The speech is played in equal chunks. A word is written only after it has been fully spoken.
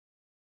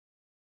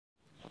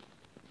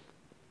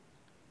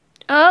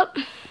up.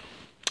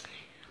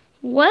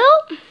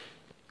 Well,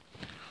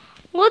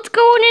 let's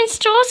go and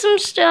install some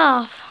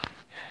stuff.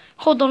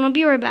 Hold on, I'll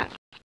be right back.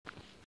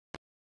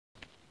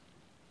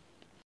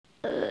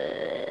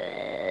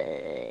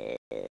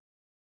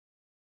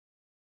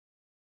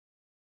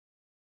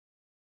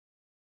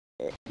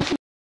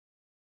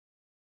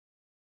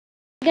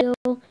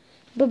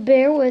 But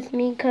bear with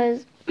me,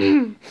 because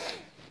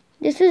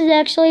this is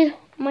actually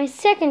my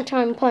second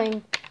time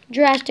playing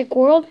Jurassic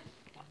World.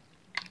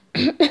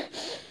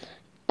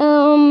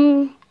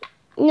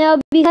 Now,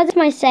 because it's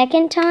my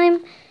second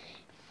time,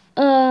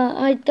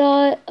 I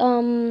thought,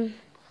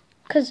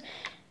 because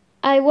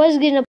I was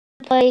going to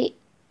play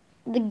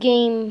the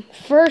game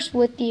first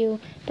with you,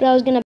 but I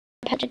was going to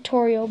play a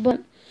tutorial,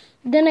 but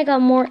then I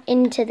got more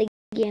into the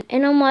game,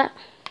 and I'm like,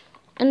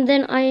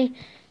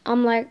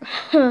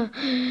 huh,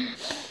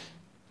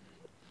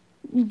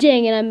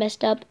 dang it, I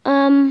messed up.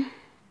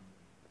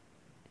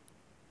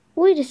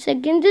 Wait a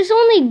second, this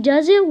only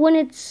does it when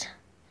it's,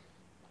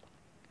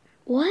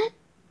 what?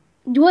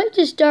 Do I have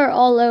to start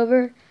all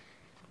over?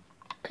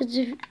 Because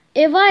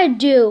if I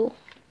do,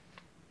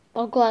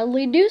 I'll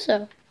gladly do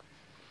so.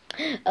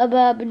 A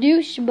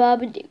babadoosh,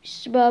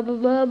 babadoosh,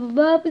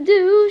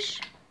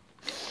 babadoosh.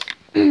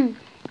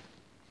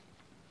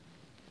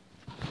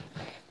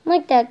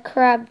 Like that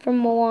crab from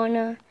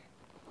Moana.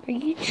 Are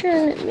you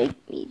trying to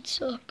make me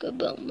talk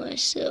about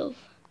myself?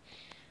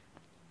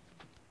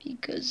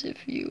 Because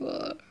if you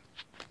are,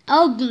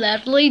 I'll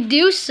gladly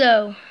do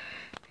so.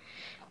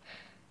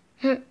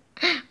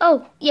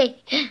 Oh, yay.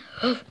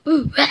 I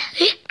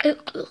hear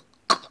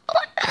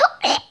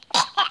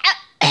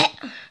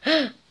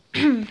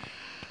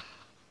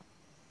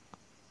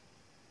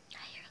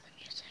the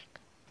music.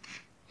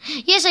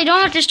 Yes, I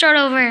don't have to start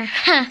over.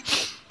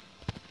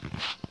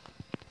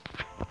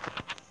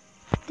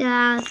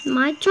 That's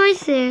my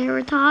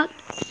Triceratops.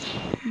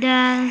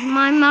 That's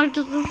my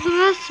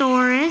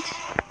Magdalenosaurus.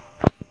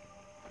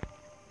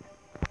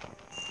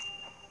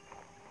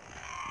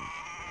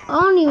 I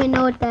don't even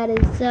know what that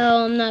is, so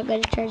I'm not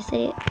going to try to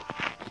say it.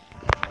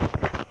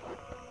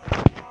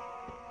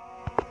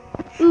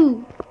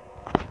 Ooh.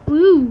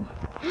 Ooh.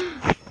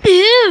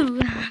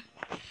 Ew.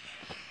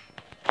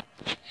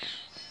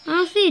 I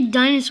don't see a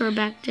dinosaur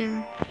back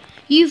there.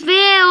 You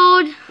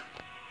failed.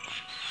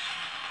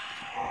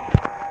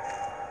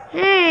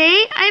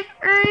 Hey, I've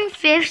earned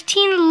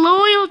 15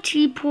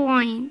 loyalty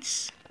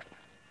points.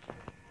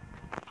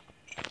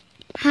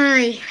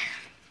 Hi.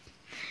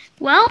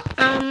 Well,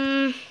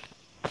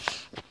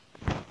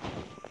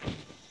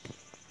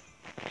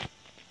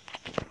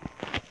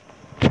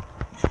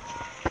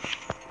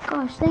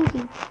 gosh, thank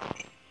you.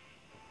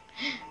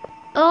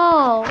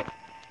 Oh,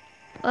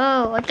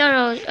 I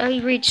thought I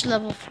reached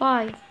level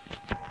 5.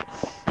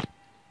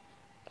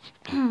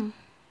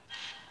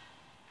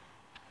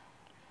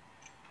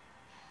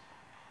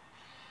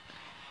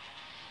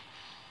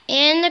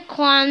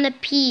 Anaconda.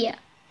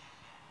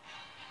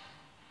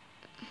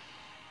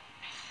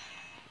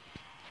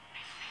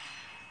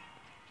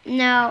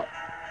 Now,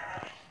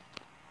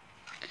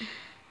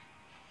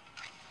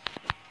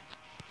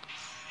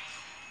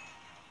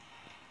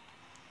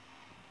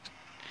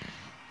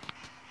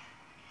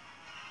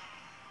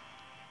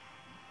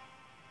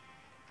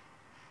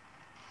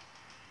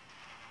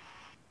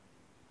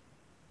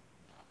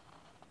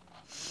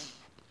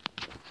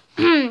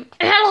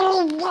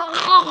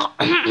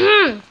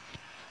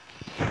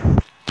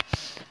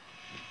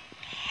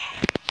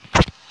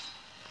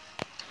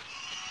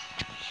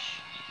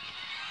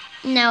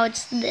 now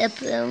it's the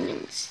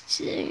opponent's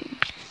turn.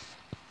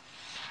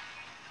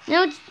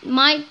 Now it's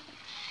my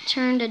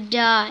turn to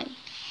die.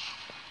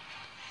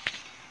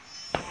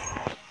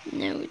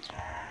 Now it's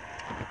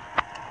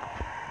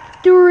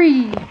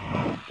 3.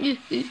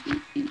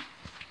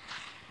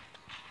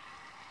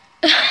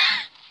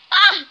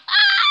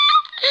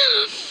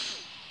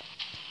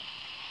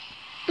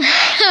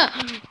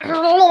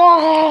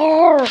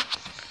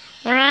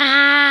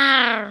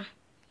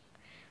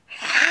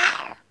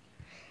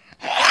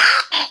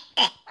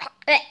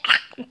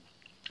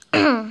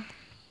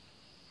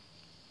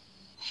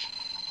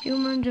 You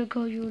meant to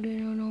call you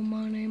didn't know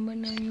my name, but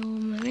now you know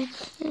my name.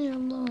 And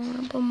I'm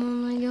blowing up, I'm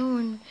only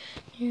going.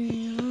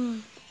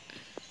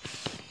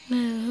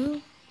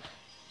 No.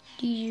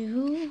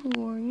 Who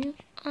are you?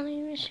 I'll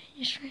even say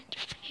your strength.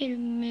 Hit a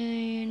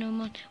million a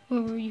month.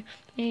 Where were you?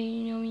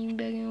 You know me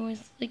begging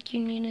with like you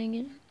need to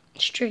get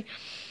straight.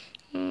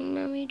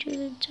 Me to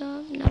the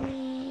top.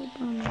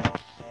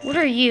 What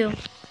are you?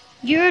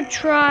 You're a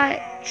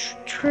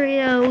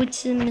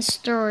Triceratops.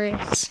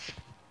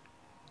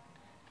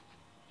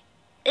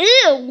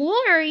 Ew,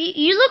 what are you?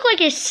 You look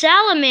like a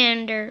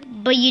salamander,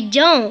 but you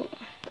don't.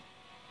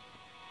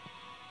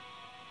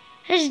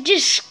 That's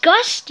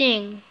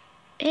disgusting.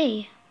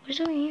 Hey, what's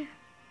over here?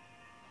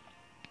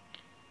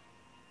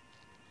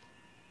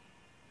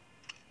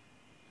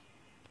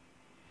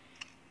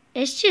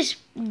 It's just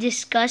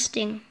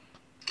disgusting.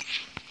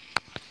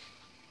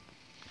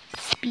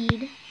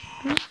 Speed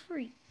and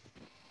free.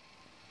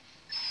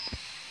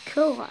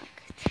 Collect.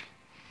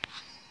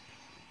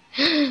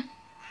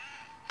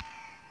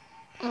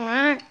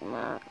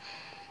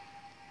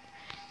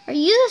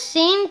 you the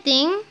same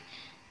thing?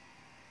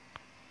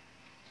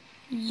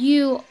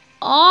 You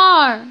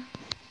are.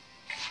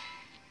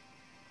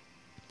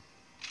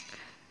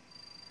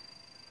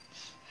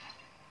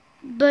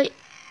 But,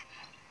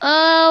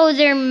 oh,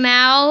 their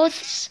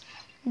mouths,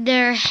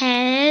 their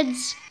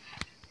heads.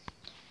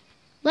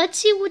 Let's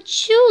see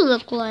what you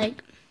look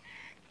like.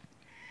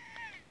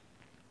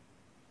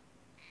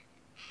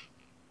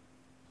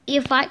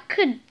 If I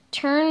could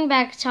turn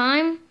back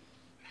time,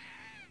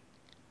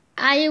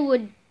 I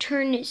would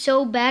turn it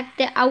so back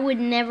that I would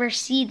never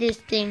see this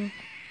thing.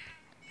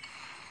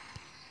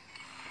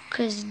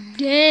 'Cause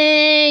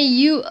dang,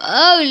 you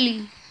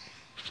ugly.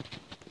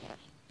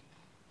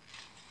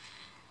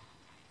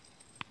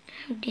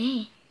 Oh,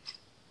 dang.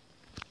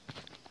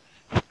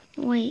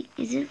 Wait,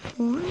 is it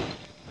 4?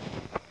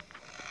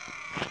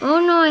 Oh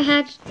no, I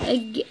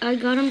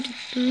got him to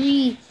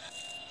 3.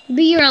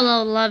 But you're at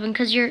level 11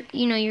 because you're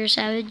a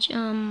savage.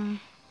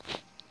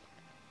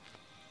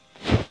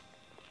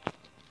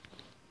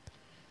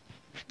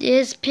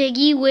 This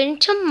piggy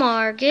went to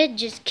market.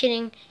 Just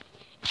kidding.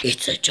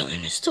 It's a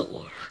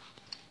dinosaur.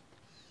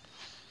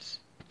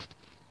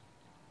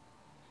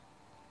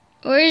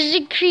 Where's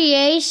the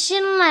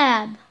creation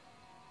lab?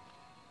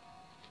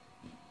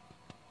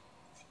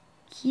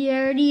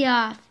 Here the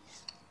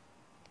office.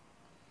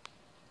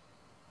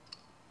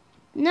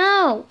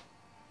 No.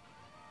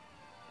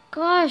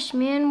 Gosh,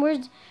 man,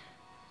 where's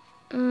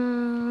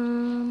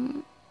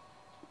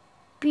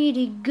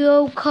Speedy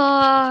go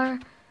car,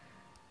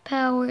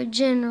 power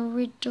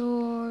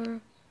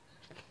generator,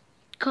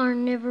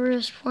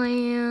 carnivorous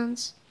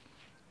plants.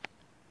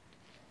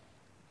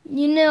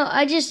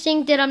 I just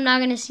think that I'm not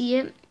gonna see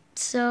it,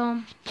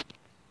 so.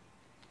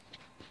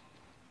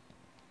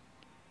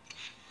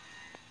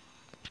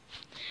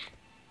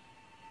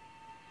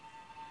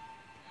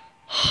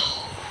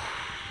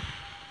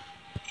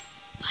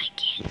 I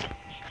can't.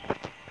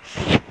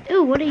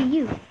 Ooh, what are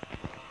you?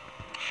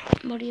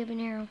 What do you have an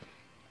arrow?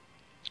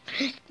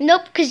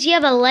 Nope, because you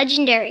have a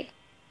legendary.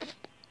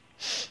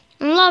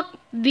 Unlock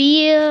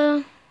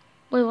via.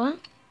 Wait, what?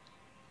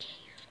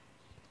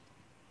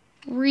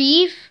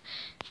 Reef.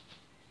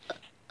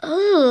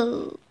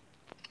 Oh.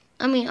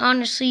 I mean,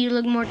 honestly, you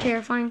look more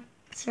terrifying.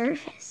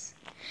 Surface.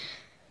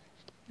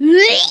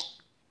 You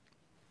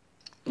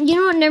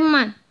know what? Never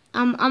mind.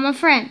 I'm a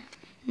friend.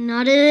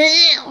 Not a.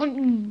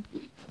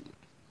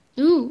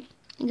 Ooh,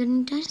 I got a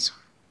new dinosaur.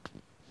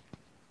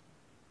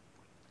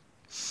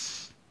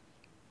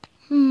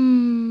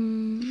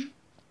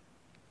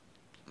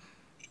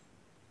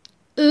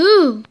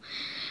 Ooh,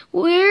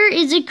 where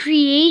is a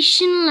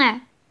creation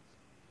lab?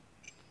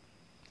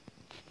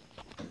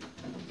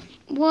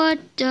 What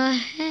the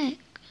heck?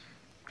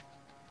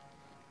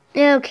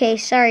 Okay,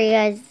 sorry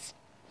guys.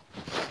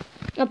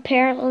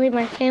 Apparently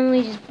my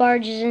family just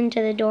barges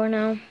into the door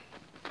now.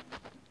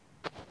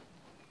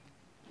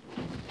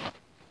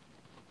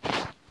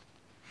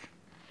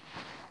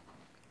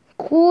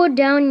 Cool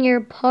down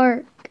your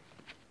park.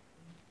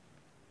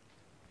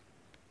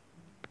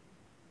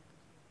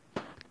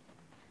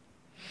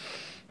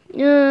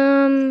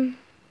 Ooh.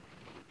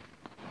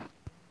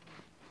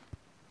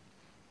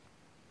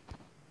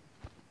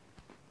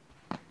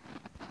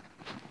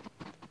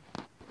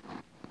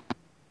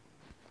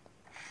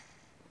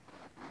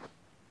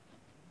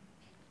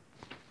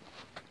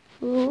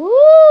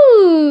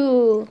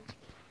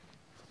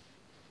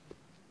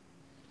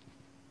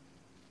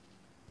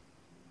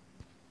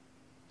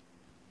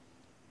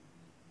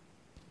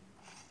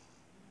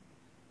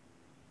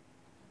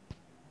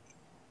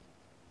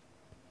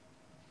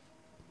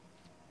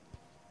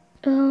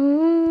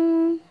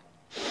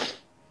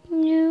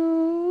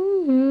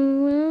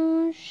 You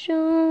will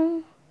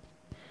show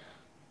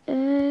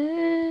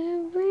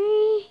everything.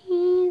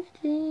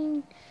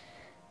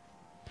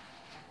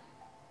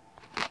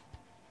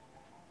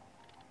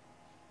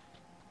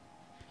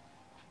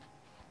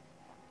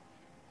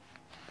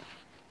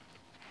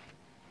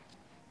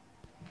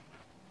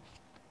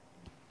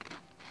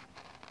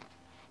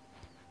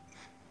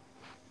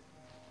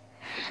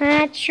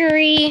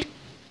 Hatchery.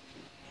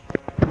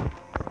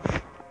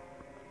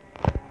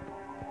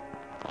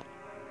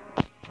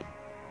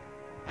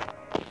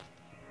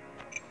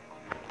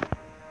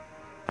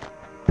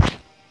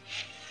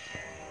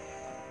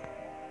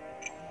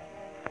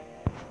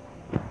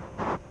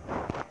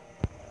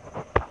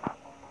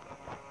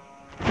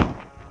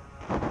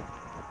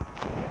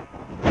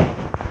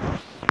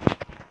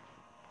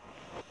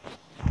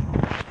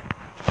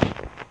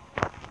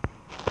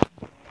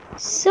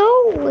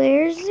 So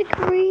where's the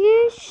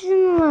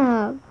creation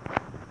lab?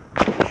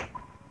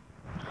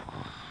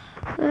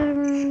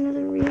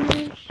 Another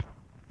rematch.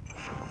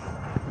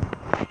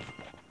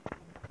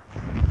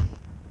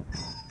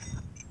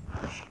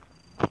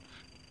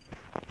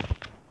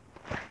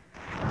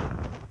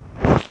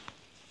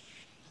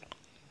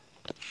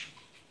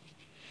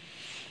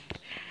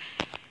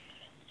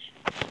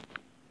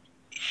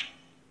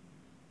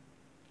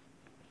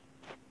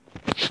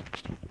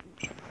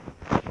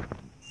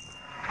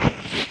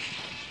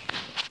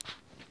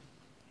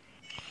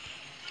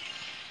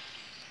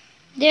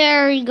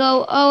 There you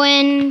go,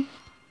 Owen.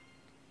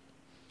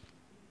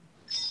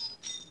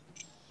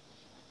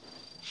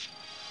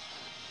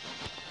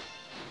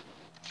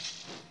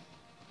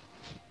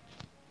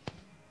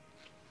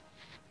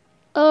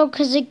 Oh,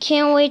 because I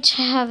can't wait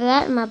to have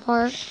that in my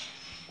park.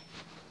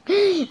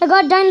 I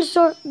got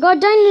dinosaur. Got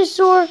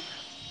dinosaur.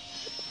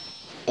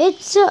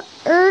 It's a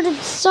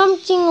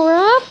something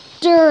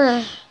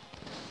raptor.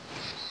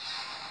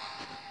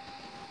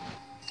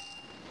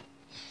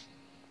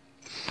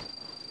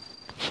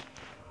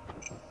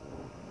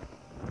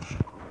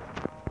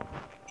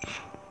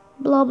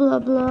 Blah, blah,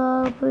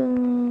 blah, blah.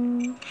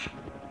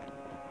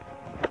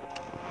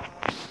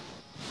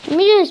 Let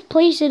me just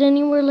place it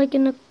anywhere, like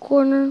in the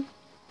corner.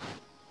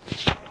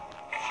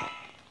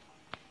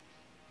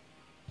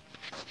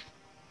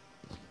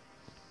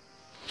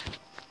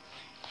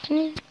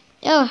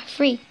 Oh,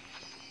 free.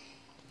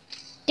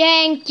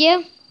 Thank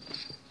you.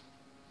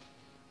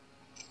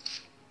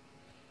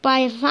 By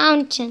a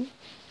fountain.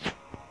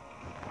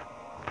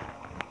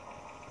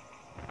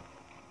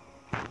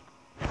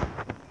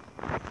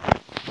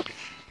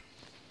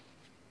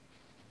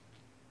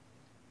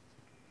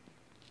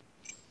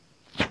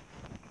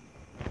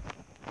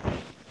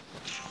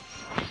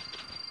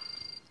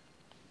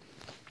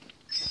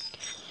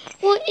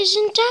 Well,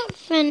 isn't that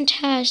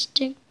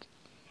fantastic?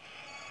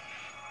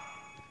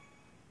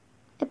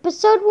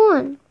 Episode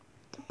 1.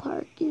 The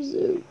park is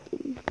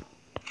open.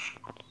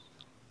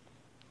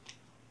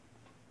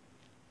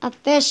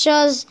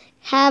 Officials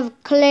have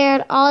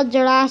cleared all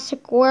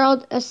Jurassic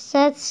World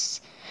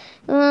assets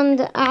on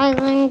the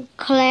island.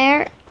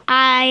 Claire,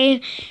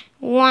 I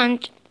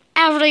want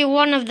every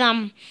one of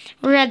them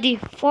ready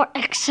for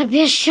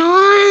exhibition.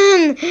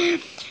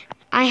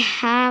 I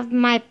have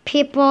my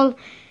people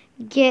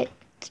get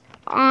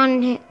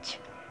on it.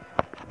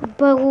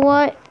 But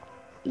what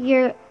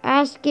you're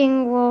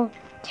asking will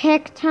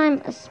take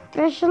time,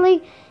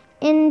 especially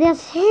in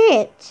this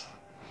hit.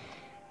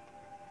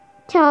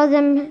 Tell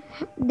them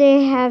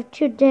they have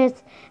 2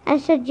 days. I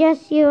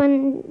suggest you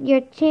and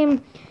your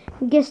team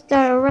get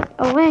started right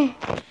away.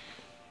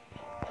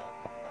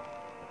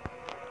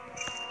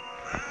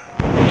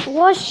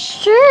 Well,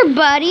 sure,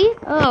 buddy.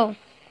 Oh.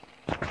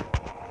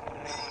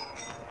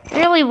 It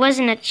really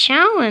wasn't a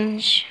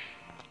challenge.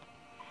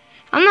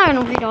 I'm not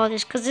going to read all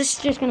this because this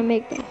is just going to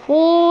make the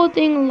whole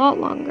thing a lot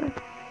longer.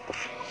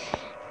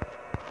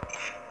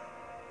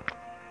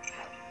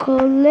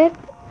 Collect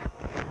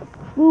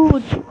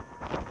food.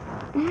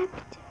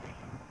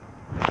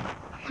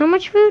 How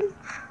much food?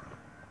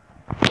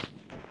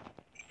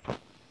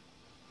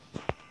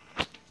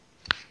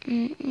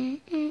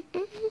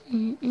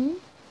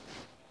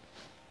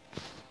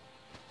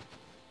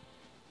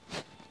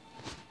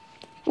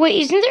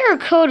 Wait, isn't there a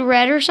code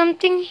red or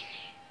something?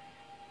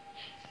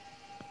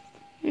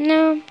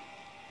 No.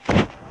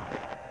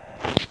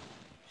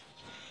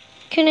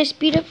 Can I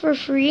speed up for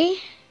free?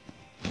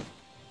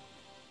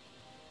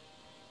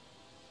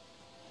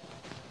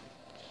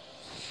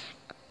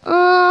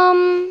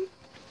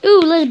 Ooh,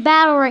 let's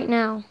battle right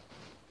now.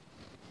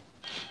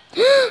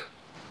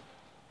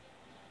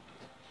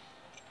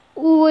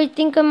 Ooh, I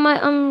think I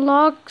might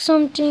unlock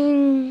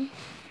something.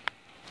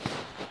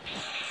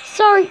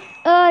 Sorry,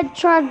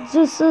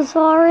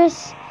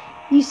 Triceratops.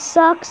 You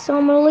suck, so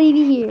I'm gonna leave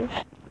you here.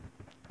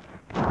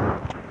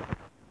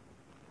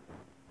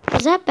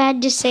 Is that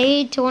bad to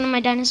say to one of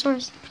my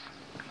dinosaurs?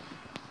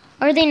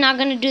 Are they not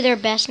gonna do their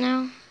best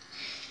now?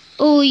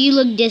 Oh, you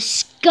look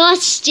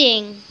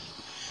disgusting.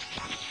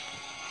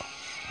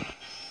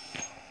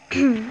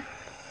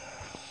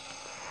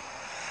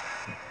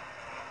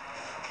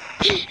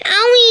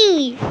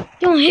 Owie!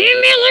 Don't hit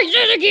me like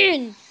that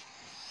again!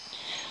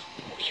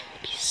 Oh,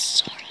 you'll be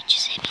sorry,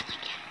 just hit me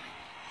like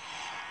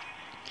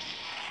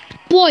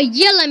that. Boy,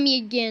 yell at me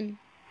again.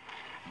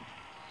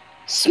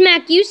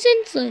 Smack you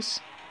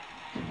senseless.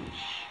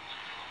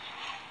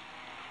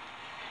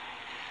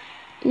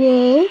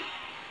 Whoa.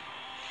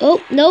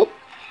 Oh, nope.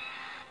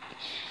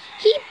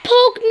 He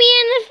poked me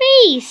in the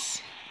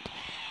face.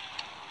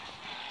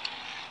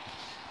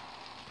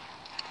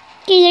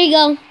 Okay, there you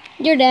go.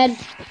 You're dead.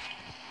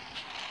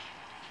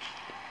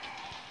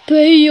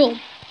 Bam.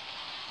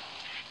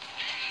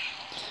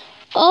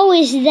 Oh,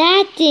 it's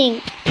that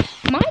thing.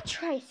 My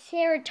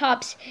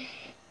Triceratops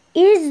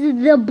is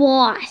the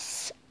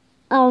boss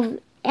of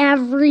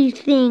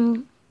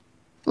everything.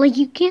 Like,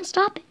 you can't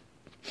stop it.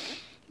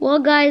 Well,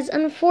 guys,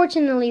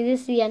 unfortunately,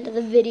 this is the end of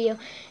the video.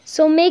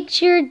 So make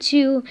sure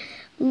to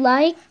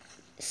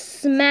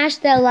smash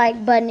that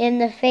like button in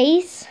the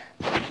face,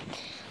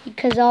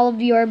 because all of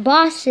you are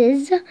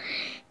bosses.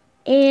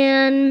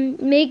 And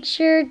make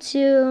sure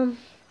to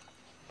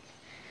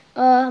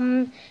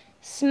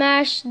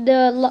smash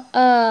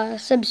the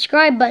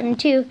subscribe button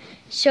too.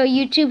 Show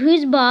YouTube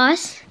who's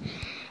boss.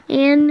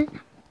 And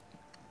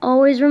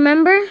always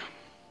remember,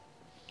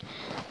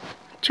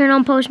 turn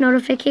on post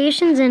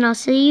notifications, and I'll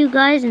see you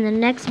guys in the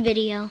next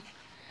video.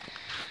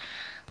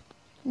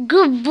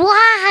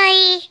 Goodbye!